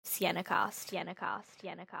SienaCast.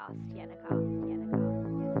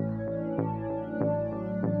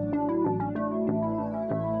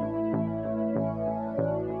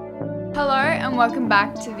 Hello and welcome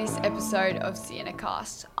back to this episode of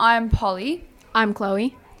SienaCast. I'm Polly. I'm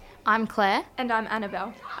Chloe. I'm Claire. And I'm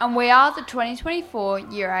Annabelle. And we are the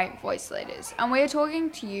 2024 Year 8 Voice Leaders. And we are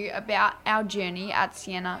talking to you about our journey at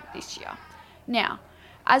Siena this year. Now,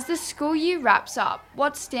 as the school year wraps up,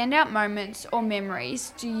 what standout moments or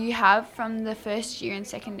memories do you have from the first year in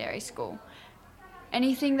secondary school?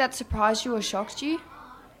 Anything that surprised you or shocked you?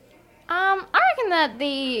 I reckon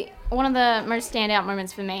that one of the most standout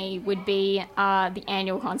moments for me would be the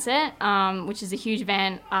annual concert, which is a huge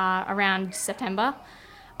event around September,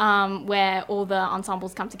 where all the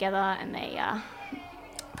ensembles come together and they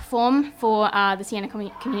perform for the Siena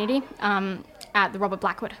community at the Robert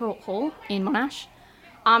Blackwood Hall in Monash.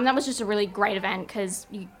 That was just a really great event because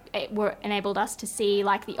it enabled us to see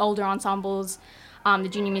like the older ensembles. The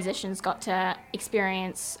junior musicians got to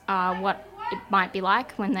experience what it might be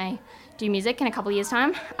like when they do music in a couple of years'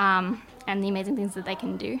 time, and the amazing things that they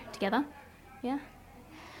can do together. Yeah.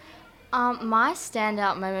 My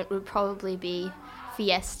standout moment would probably be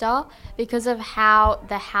Fiesta, because of how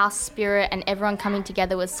the house spirit and everyone coming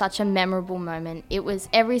together was such a memorable moment. It was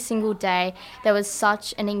every single day. There was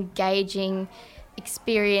such an engaging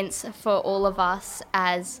experience for all of us.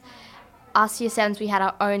 As us Year 7s, we had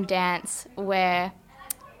our own dance where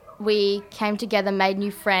we came together, made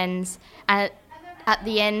new friends, and at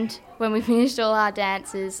the end, when we finished all our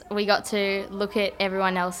dances, we got to look at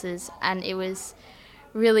everyone else's, and it was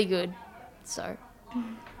really good. So,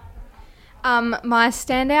 my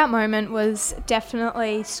standout moment was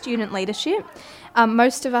definitely student leadership.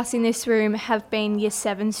 Most of us in this room have been Year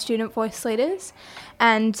 7 student voice leaders,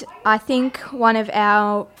 and I think one of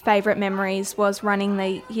our favourite memories was running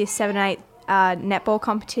the Year 7 and 8 netball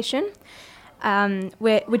competition,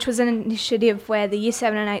 which was an initiative where the Year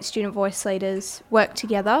 7 and 8 student voice leaders worked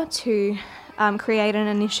together to create an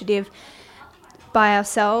initiative by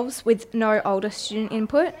ourselves with no older student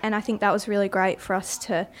input, and I think that was really great for us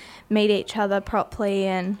to meet each other properly,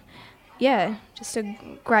 and yeah, just a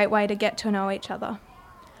great way to get to know each other.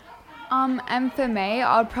 And for me,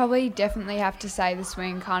 I'd probably definitely have to say the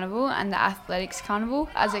Swinging Carnival and the Athletics Carnival,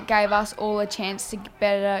 as it gave us all a chance to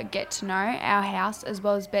better get to know our house, as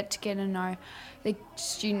well as better to get to know the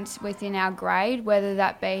students within our grade, whether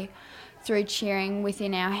that be through cheering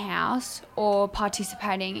within our house or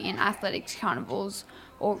participating in athletics carnivals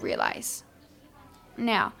or relays.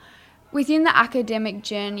 Now, within the academic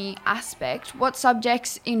journey aspect, what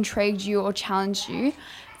subjects intrigued you or challenged you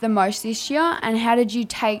the most this year, and how did you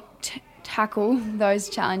tackle those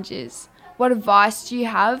challenges? What advice do you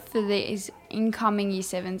have for these incoming Year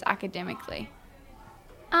 7s academically?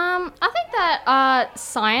 I think that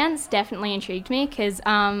science definitely intrigued me because,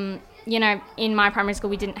 in my primary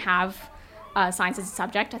school we didn't have science as a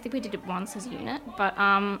subject. I think we did it once as a unit, but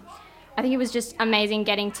I think it was just amazing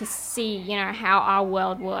getting to see, how our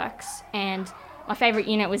world works. And my favourite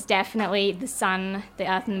unit was definitely the sun,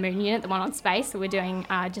 the earth and the moon unit, the one on space that we're doing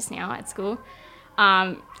just now at school.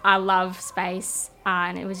 I love space,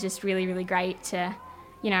 and it was just really, really great to,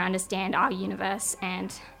 understand our universe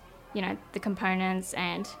and, the components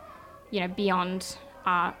and, beyond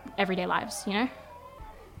our everyday lives,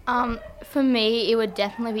 For me, it would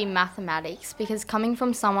definitely be mathematics, because coming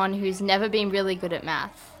from someone who's never been really good at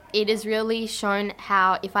math, it has really shown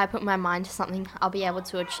how if I put my mind to something, I'll be able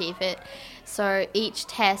to achieve it. So each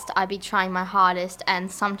test, I'd be trying my hardest,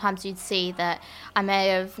 and sometimes you'd see that I may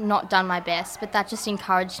have not done my best, but that just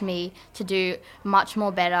encouraged me to do much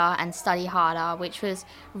more better and study harder, which was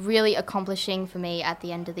really accomplishing for me at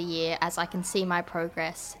the end of the year, as I can see my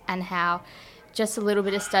progress and how just a little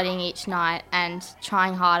bit of studying each night and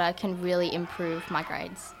trying harder can really improve my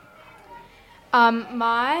grades.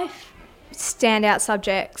 My standout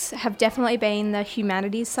subjects have definitely been the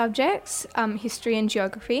humanities subjects, history and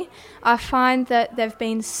geography. I find that they've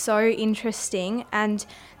been so interesting, and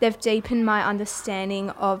they've deepened my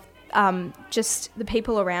understanding of just the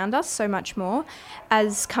people around us so much more.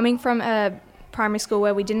 As coming from a primary school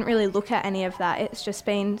where we didn't really look at any of that, it's just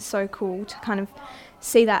been so cool to kind of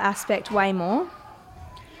see that aspect way more.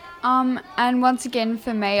 And once again,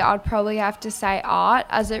 for me, I'd probably have to say art,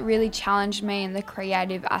 as it really challenged me in the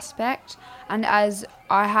creative aspect, and as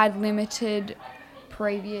I had limited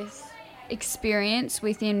previous experience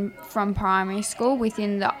from primary school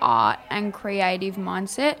within the art and creative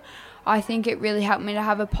mindset, I think it really helped me to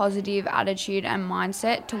have a positive attitude and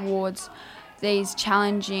mindset towards these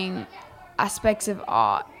challenging aspects of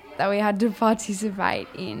art that we had to participate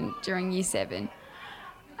in during Year 7.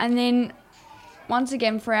 And then once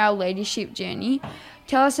again for our leadership journey.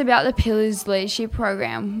 Tell us about the Pillars Leadership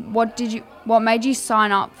Program. What made you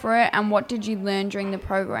sign up for it, and what did you learn during the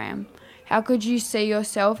program? How could you see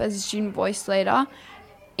yourself as a student voice leader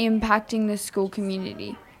impacting the school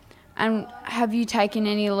community? And have you taken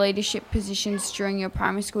any leadership positions during your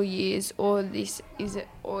primary school years, or is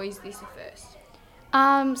this a first?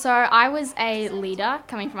 So I was a leader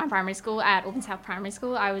coming from my primary school at Auburn South Primary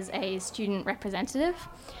School. I was a student representative.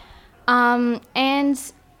 And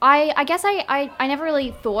I guess I never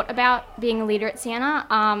really thought about being a leader at Siena.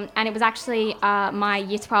 And it was actually my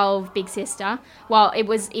Year 12 big sister. Well, it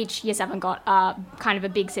was each Year 7 got kind of a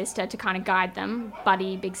big sister to kind of guide them,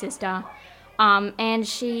 buddy, big sister. And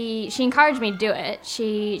she encouraged me to do it.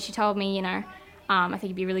 She told me, I think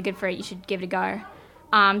you'd be really good for it. You should give it a go.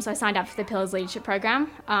 So I signed up for the Pillars Leadership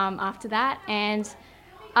Program after that, and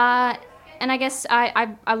I guess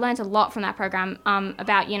I learned a lot from that program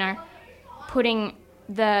about putting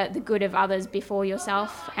the good of others before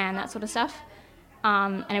yourself and that sort of stuff.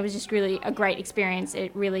 And it was just really a great experience.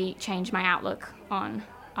 It really changed my outlook on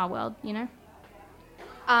our world.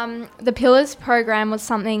 The Pillars program was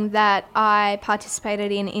something that I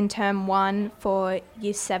participated in term 1 for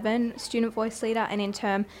Year 7 student voice leader, and in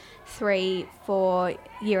term 3 for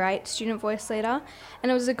Year 8 student voice leader.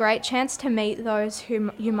 And it was a great chance to meet those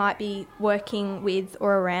whom you might be working with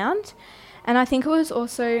or around. And I think it was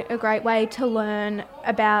also a great way to learn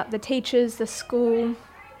about the teachers, the school.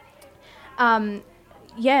 And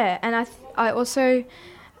I also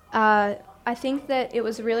think that it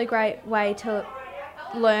was a really great way to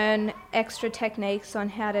learn extra techniques on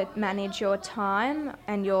how to manage your time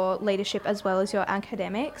and your leadership as well as your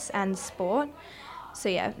academics and sport. So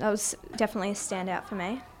yeah, that was definitely a standout for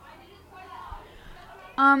me.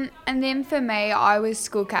 And then for me, I was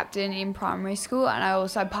school captain in primary school, and I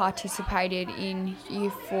also participated in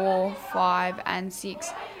Year 4, 5 and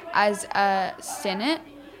 6 as a Senate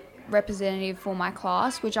representative for my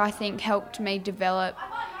class, which I think helped me develop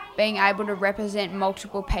being able to represent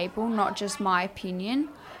multiple people, not just my opinion,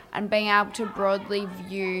 and being able to broadly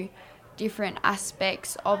view different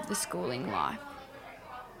aspects of the schooling life.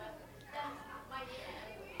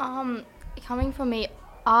 Coming from me,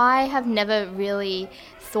 I have never really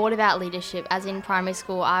thought about leadership, as in primary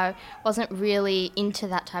school. I wasn't really into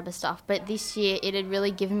that type of stuff, but this year it had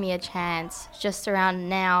really given me a chance, just around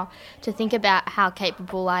now, to think about how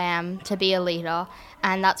capable I am to be a leader,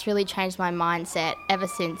 and that's really changed my mindset ever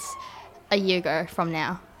since a year ago from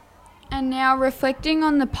now. And now, reflecting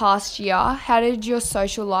on the past year, how did your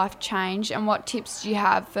social life change, and what tips do you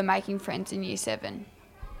have for making friends in Year 7?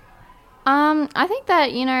 I think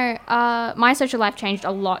that, my social life changed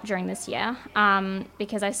a lot during this year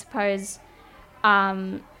because I suppose,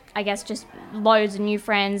 I guess just loads of new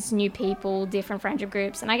friends, new people, different friendship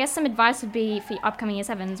groups. And I guess some advice would be for upcoming Year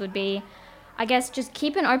 7s would be, I guess, just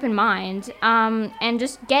keep an open mind and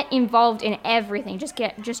just get involved in everything.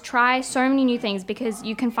 Just try so many new things, because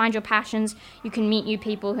you can find your passions, you can meet new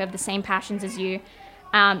people who have the same passions as you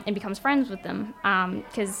and becomes friends with them.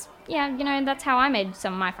 Because that's how I made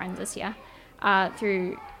some of my friends this year,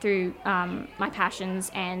 through my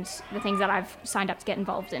passions and the things that I've signed up to get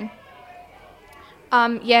involved in.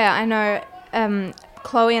 I know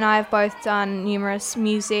Chloe and I have both done numerous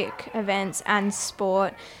music events and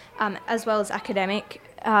sport, as well as academic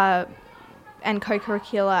and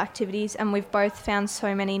co-curricular activities, and we've both found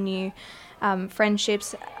so many new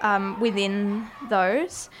friendships within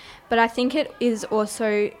those. But I think it is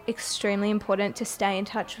also extremely important to stay in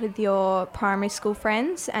touch with your primary school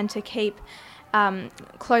friends and to keep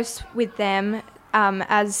close with them,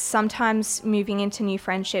 as sometimes moving into new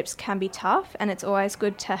friendships can be tough, and it's always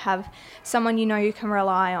good to have someone you can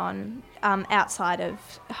rely on outside of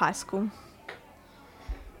high school.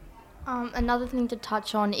 Another thing to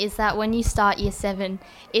touch on is that when you start Year 7,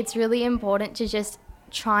 it's really important to just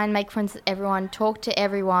try and make friends with everyone, talk to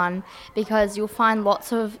everyone, because you'll find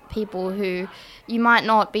lots of people who you might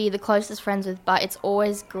not be the closest friends with, but it's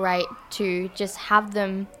always great to just have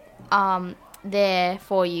them there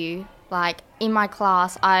for you. Like in my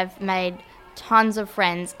class, I've made tons of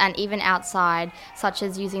friends, and even outside, such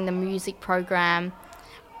as using the music program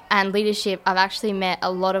and leadership, I've actually met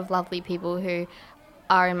a lot of lovely people who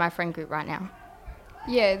are in my friend group right now.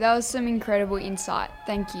 Yeah, that was some incredible insight.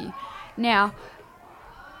 Thank you. Now,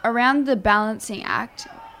 around the balancing act,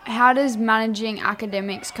 how does managing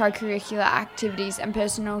academics, co-curricular activities and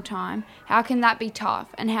personal time, how can that be tough,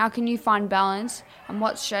 and how can you find balance, and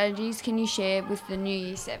what strategies can you share with the new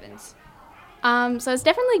Year 7s? So it's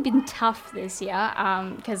definitely been tough this year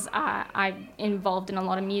because I'm involved in a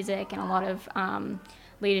lot of music and a lot of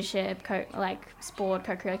leadership, sport,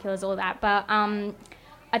 co-curriculars, all that. But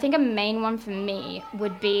I think a main one for me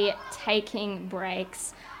would be taking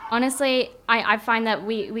breaks. Honestly, I find that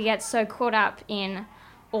we get so caught up in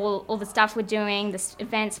all the stuff we're doing, the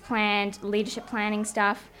events planned, leadership planning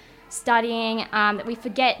stuff, studying, that we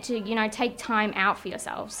forget to, take time out for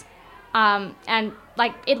yourselves. And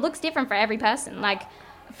it looks different for every person. Like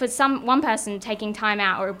for one person, taking time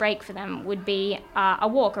out or a break for them would be a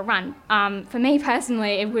walk, a run. For me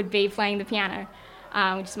personally, it would be playing the piano,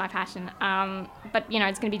 which is my passion. But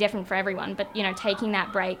it's going to be different for everyone. But taking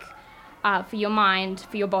that break for your mind,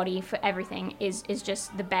 for your body, for everything is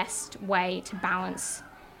just the best way to balance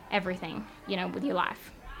everything, with your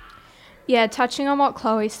life. Yeah, touching on what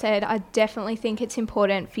Chloe said, I definitely think it's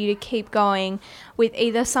important for you to keep going with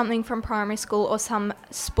either something from primary school or some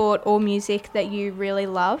sport or music that you really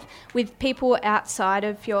love with people outside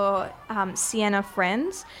of your Siena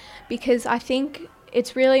friends, because I think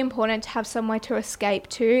it's really important to have somewhere to escape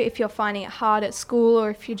to if you're finding it hard at school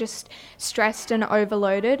or if you're just stressed and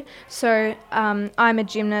overloaded. So I'm a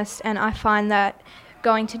gymnast, and I find that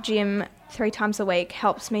going to gym 3 times a week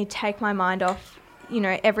helps me take my mind off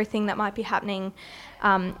everything that might be happening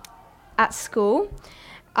at school.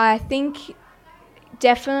 I think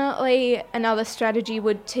definitely another strategy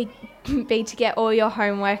would be to get all your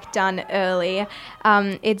homework done early.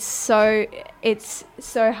 It's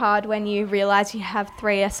so hard when you realise you have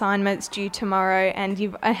 3 assignments due tomorrow and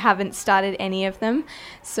you haven't started any of them.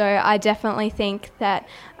 So I definitely think that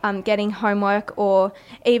getting homework or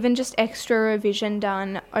even just extra revision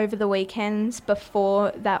done over the weekends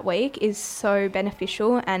before that week is so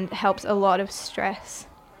beneficial and helps a lot of stress.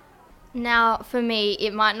 Now, for me,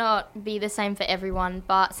 it might not be the same for everyone,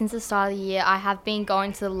 but since the start of the year, I have been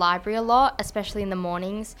going to the library a lot, especially in the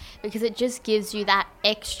mornings, because it just gives you that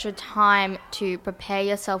extra time to prepare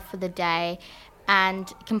yourself for the day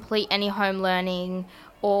and complete any home learning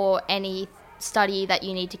or any study that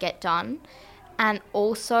you need to get done. And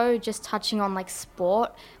also, just touching on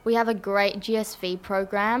sport, we have a great GSV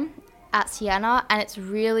program at Siena, and it's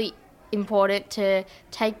really important to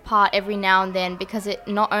take part every now and then, because it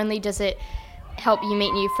not only does it help you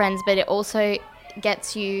meet new friends, but it also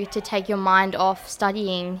gets you to take your mind off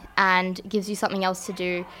studying and gives you something else to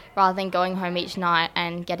do rather than going home each night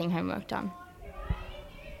and getting homework done.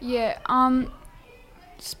 Yeah,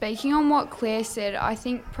 speaking on what Claire said, I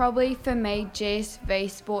think probably for me,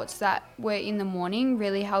 GSV sports that were in the morning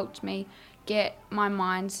really helped me get my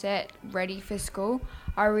mindset ready for school.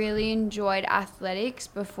 I really enjoyed athletics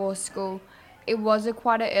before school. It was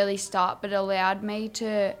quite an early start, but it allowed me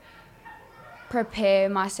to prepare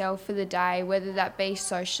myself for the day, whether that be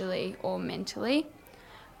socially or mentally.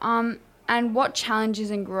 And what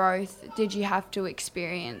challenges and growth did you have to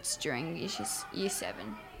experience during year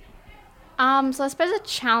 7? So I suppose a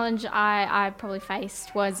challenge I probably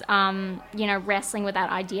faced was, wrestling with that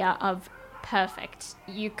idea of perfect.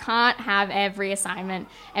 You can't have every assignment,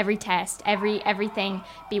 every test, everything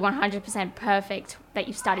be 100% perfect that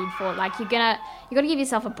you've studied for. You gotta give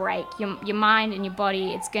yourself a break. Your mind and your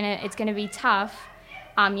body, it's gonna be tough.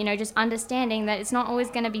 Just understanding that it's not always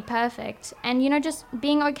gonna be perfect, and just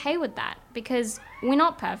being okay with that, because we're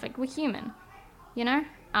not perfect. We're human,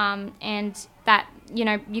 and that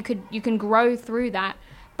you can grow through that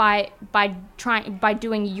by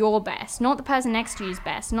doing your best, not the person next to you's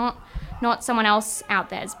best, not someone else out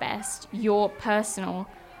there's best, your personal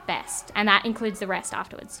best, and that includes the rest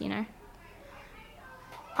afterwards.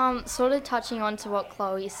 Sort of touching on to what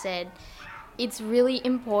Chloe said, it's really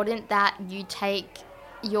important that you take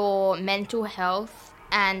your mental health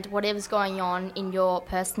and whatever's going on in your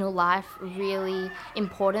personal life really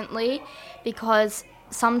importantly, because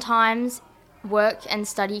sometimes work and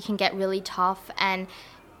study can get really tough, and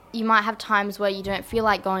you might have times where you don't feel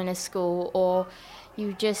like going to school, or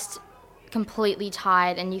you just completely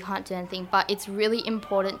tired and you can't do anything. But it's really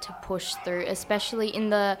important to push through, especially in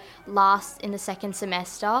the second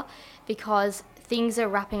semester, because things are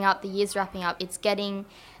wrapping up, the year's wrapping up. It's getting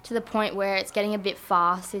to the point where it's getting a bit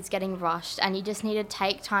fast, it's getting rushed, and you just need to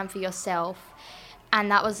take time for yourself. And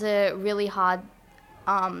that was a really hard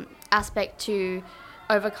aspect to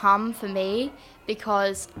overcome for me,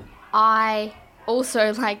 because I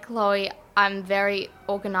also, like Chloe, I'm very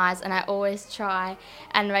organised, and I always try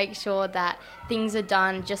and make sure that things are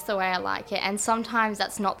done just the way I like it. And sometimes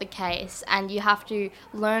that's not the case, and you have to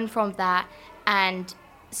learn from that and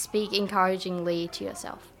speak encouragingly to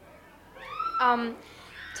yourself.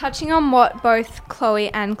 touching on what both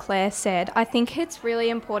Chloe and Claire said, I think it's really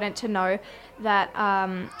important to know that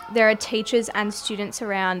there are teachers and students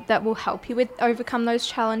around that will help you with overcome those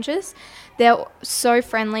challenges. They're so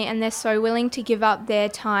friendly and they're so willing to give up their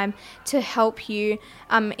time to help you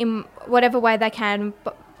in whatever way they can,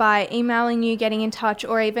 by emailing you, getting in touch,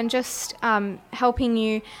 or even just helping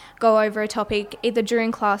you go over a topic either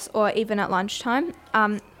during class or even at lunchtime.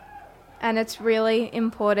 And it's really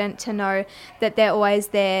important to know that they're always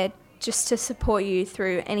there just to support you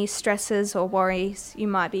through any stresses or worries you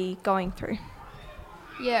might be going through.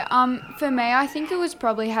 Yeah, for me, I think it was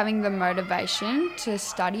probably having the motivation to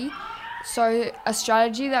study. So a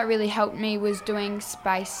strategy that really helped me was doing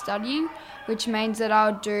space studying, which means that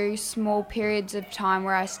I'll do small periods of time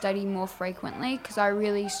where I study more frequently, because I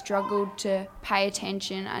really struggled to pay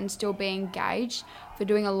attention and still be engaged for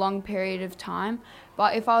doing a long period of time.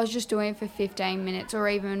 But if I was just doing it for 15 minutes or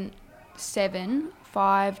even 7,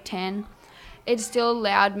 5, 10, it still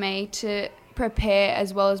allowed me to prepare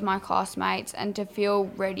as well as my classmates and to feel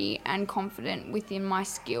ready and confident within my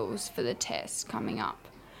skills for the test coming up.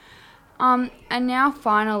 And now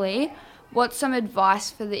finally, what's some advice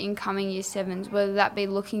for the incoming Year 7s, whether that be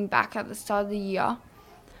looking back at the start of the year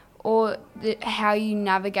or how you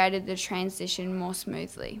navigated the transition more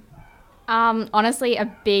smoothly? Honestly,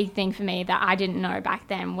 a big thing for me that I didn't know back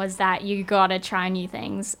then was that you gotta try new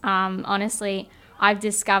things. Honestly, I've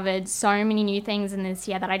discovered so many new things in this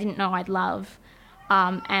year that I didn't know I'd love,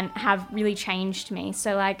 and have really changed me.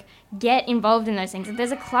 So, like, get involved in those things. If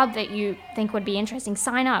there's a club that you think would be interesting,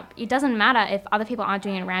 sign up. It doesn't matter if other people aren't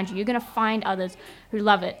doing it around you. You're going to find others who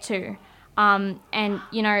love it too. And,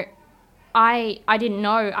 you know, I didn't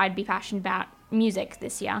know I'd be passionate about music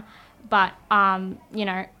this year, but, you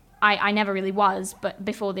know, I never really was, but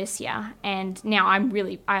before this year, and now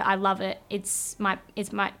I love it. It's my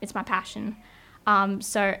passion. And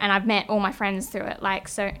I've met all my friends through it. Like,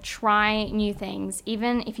 so try new things,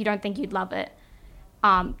 even if you don't think you'd love it.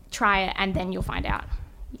 Try it, and then you'll find out.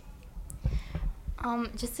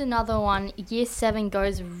 Just another one. Year 7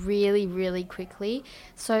 goes really, really quickly.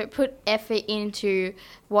 So put effort into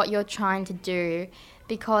what you're trying to do,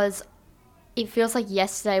 because it feels like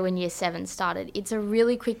yesterday when Year 7 started. It's a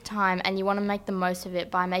really quick time, and you want to make the most of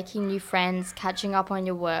it by making new friends, catching up on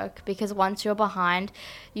your work, because once you're behind,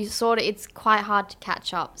 it's quite hard to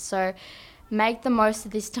catch up. So make the most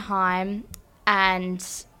of this time and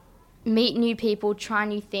meet new people, try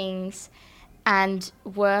new things, and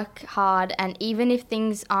work hard. And even if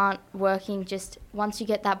things aren't working, just once you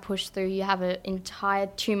get that push through, you have an entire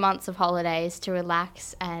 2 months of holidays to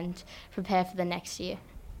relax and prepare for the next year.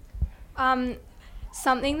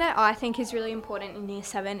 Something that I think is really important in Year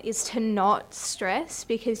 7 is to not stress,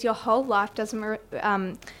 because your whole life doesn't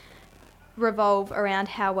revolve around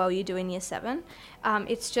how well you do in Year 7.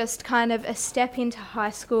 It's just kind of a step into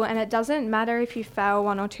high school, and it doesn't matter if you fail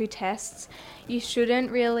 1 or 2 tests. You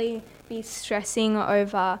shouldn't really be stressing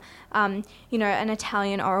over, an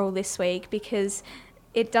Italian oral this week, because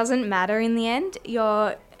it doesn't matter in the end.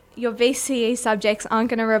 Your VCE subjects aren't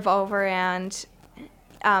going to revolve around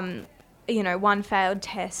one failed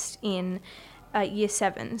test in Year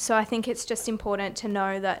 7. So I think it's just important to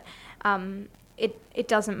know that it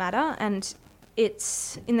doesn't matter, and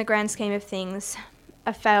it's, in the grand scheme of things,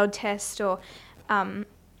 a failed test or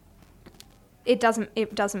it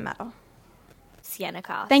doesn't matter.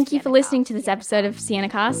 SienaCast. Thank you for listening to this episode of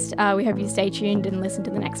SienaCast. We hope you stay tuned and listen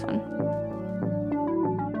to the next one.